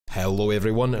Hello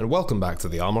everyone and welcome back to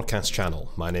the Armorcast channel.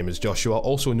 My name is Joshua,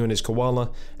 also known as Koala,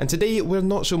 and today we're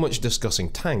not so much discussing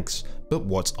tanks, but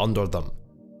what's under them.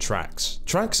 Tracks.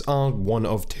 Tracks are one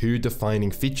of two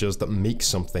defining features that make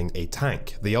something a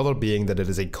tank, the other being that it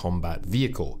is a combat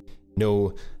vehicle.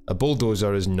 No, a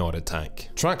bulldozer is not a tank.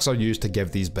 Tracks are used to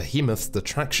give these behemoths the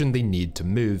traction they need to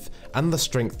move, and the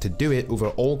strength to do it over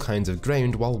all kinds of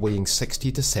ground while weighing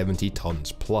 60 to 70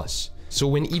 tons plus. So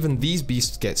when even these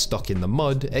beasts get stuck in the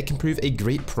mud, it can prove a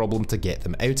great problem to get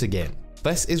them out again.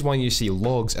 This is why you see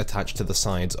logs attached to the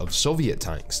sides of Soviet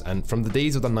tanks, and from the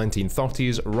days of the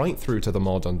 1930s right through to the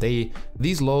modern day,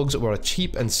 these logs were a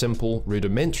cheap and simple,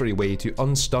 rudimentary way to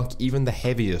unstuck even the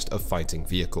heaviest of fighting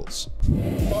vehicles.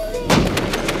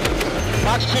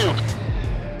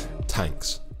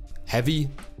 Tanks. Heavy,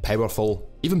 powerful,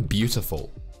 even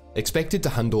beautiful. Expected to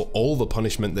handle all the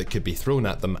punishment that could be thrown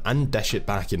at them and dish it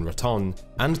back in return,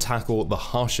 and tackle the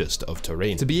harshest of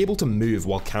terrain. To be able to move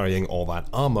while carrying all that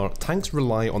armour, tanks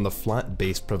rely on the flat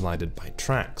base provided by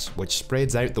tracks, which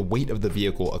spreads out the weight of the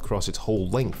vehicle across its whole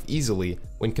length easily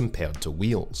when compared to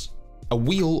wheels. A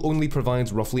wheel only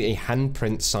provides roughly a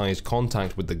handprint sized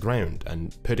contact with the ground,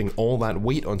 and putting all that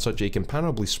weight on such a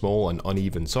comparably small and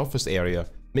uneven surface area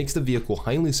makes the vehicle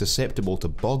highly susceptible to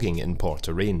bogging in poor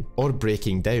terrain, or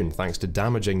breaking down thanks to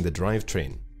damaging the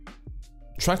drivetrain.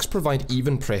 Tracks provide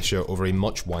even pressure over a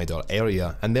much wider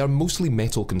area, and their mostly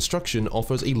metal construction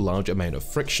offers a large amount of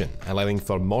friction, allowing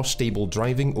for more stable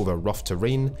driving over rough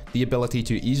terrain, the ability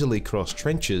to easily cross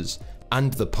trenches,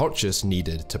 and the purchase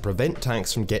needed to prevent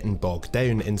tanks from getting bogged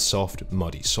down in soft,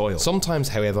 muddy soil. Sometimes,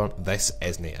 however, this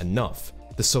isn't enough.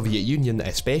 The Soviet Union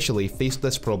especially faced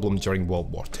this problem during World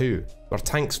War II, where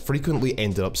tanks frequently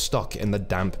ended up stuck in the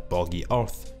damp, boggy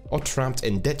earth, or trapped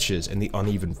in ditches in the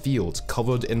uneven fields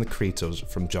covered in the craters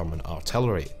from German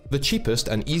artillery. The cheapest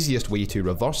and easiest way to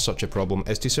reverse such a problem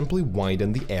is to simply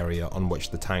widen the area on which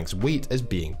the tank's weight is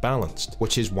being balanced,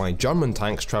 which is why German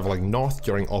tanks travelling north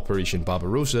during Operation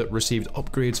Barbarossa received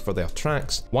upgrades for their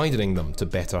tracks, widening them to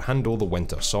better handle the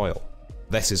winter soil.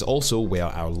 This is also where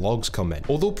our logs come in.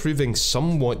 Although proving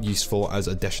somewhat useful as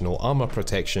additional armour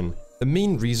protection, the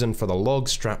main reason for the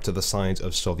logs strapped to the sides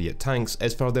of Soviet tanks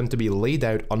is for them to be laid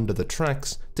out under the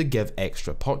tracks to give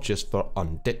extra purchase for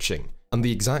unditching, and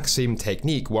the exact same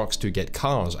technique works to get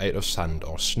cars out of sand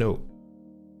or snow.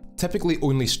 Typically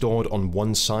only stored on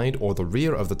one side or the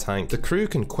rear of the tank, the crew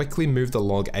can quickly move the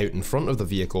log out in front of the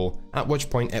vehicle, at which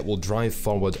point it will drive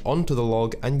forward onto the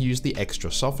log and use the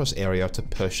extra surface area to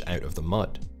push out of the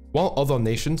mud. While other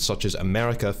nations such as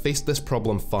America faced this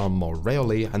problem far more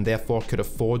rarely and therefore could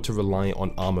afford to rely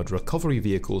on armoured recovery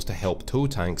vehicles to help tow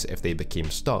tanks if they became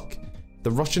stuck,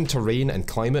 the Russian terrain and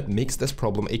climate makes this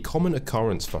problem a common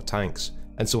occurrence for tanks,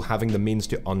 and so having the means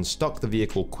to unstuck the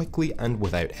vehicle quickly and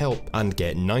without help, and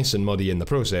get nice and muddy in the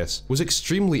process, was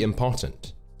extremely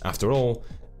important. After all,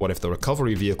 what if the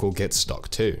recovery vehicle gets stuck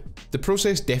too? The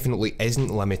process definitely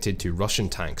isn't limited to Russian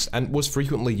tanks, and was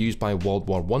frequently used by World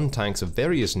War I tanks of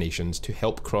various nations to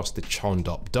help cross the churned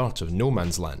up dirt of no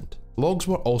man's land. Logs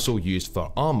were also used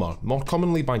for armour, more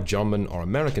commonly by German or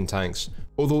American tanks,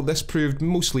 although this proved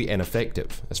mostly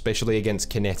ineffective, especially against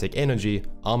kinetic energy,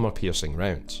 armour-piercing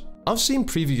rounds. I've seen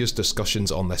previous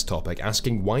discussions on this topic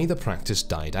asking why the practice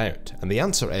died out, and the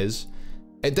answer is,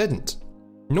 it didn't.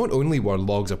 Not only were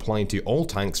logs applied to all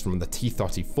tanks from the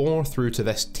T-34 through to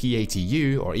this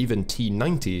T-80U or even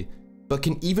T-90, but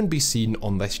can even be seen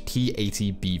on this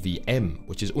T-80 BVM,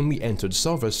 which has only entered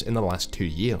service in the last 2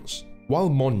 years. While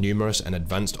more numerous and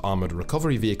advanced armoured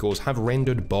recovery vehicles have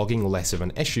rendered bogging less of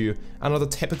an issue and are the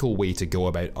typical way to go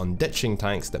about unditching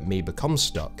tanks that may become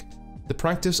stuck, the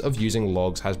practice of using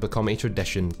logs has become a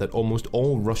tradition that almost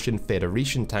all Russian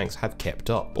Federation tanks have kept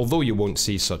up, although you won't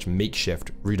see such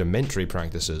makeshift, rudimentary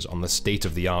practices on the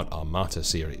state-of-the-art Armata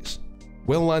series.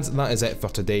 Well lads, that is it for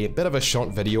today. Bit of a short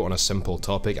video on a simple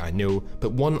topic, I know,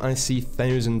 but one I see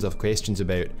thousands of questions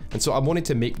about, and so I wanted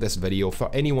to make this video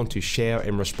for anyone to share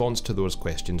in response to those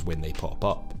questions when they pop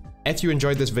up. If you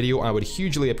enjoyed this video, I would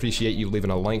hugely appreciate you leaving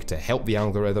a like to help the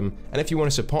algorithm, and if you want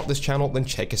to support this channel, then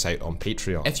check us out on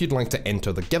Patreon. If you'd like to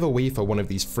enter the giveaway for one of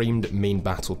these framed main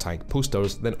battle tank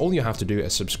posters, then all you have to do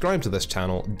is subscribe to this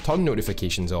channel, turn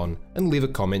notifications on, and leave a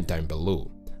comment down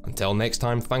below. Until next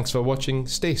time, thanks for watching,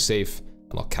 stay safe,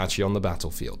 and I'll catch you on the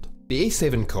battlefield. The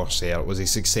A7 Corsair was a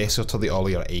successor to the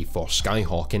earlier A4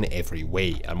 Skyhawk in every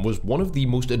way, and was one of the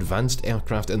most advanced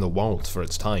aircraft in the world for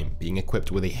its time, being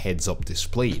equipped with a heads-up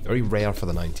display, very rare for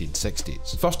the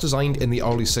 1960s. First designed in the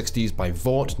early 60s by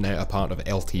Vought, now a part of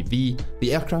LTV,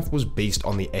 the aircraft was based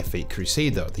on the F-8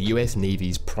 Crusader, the US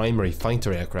Navy's primary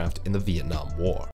fighter aircraft in the Vietnam War.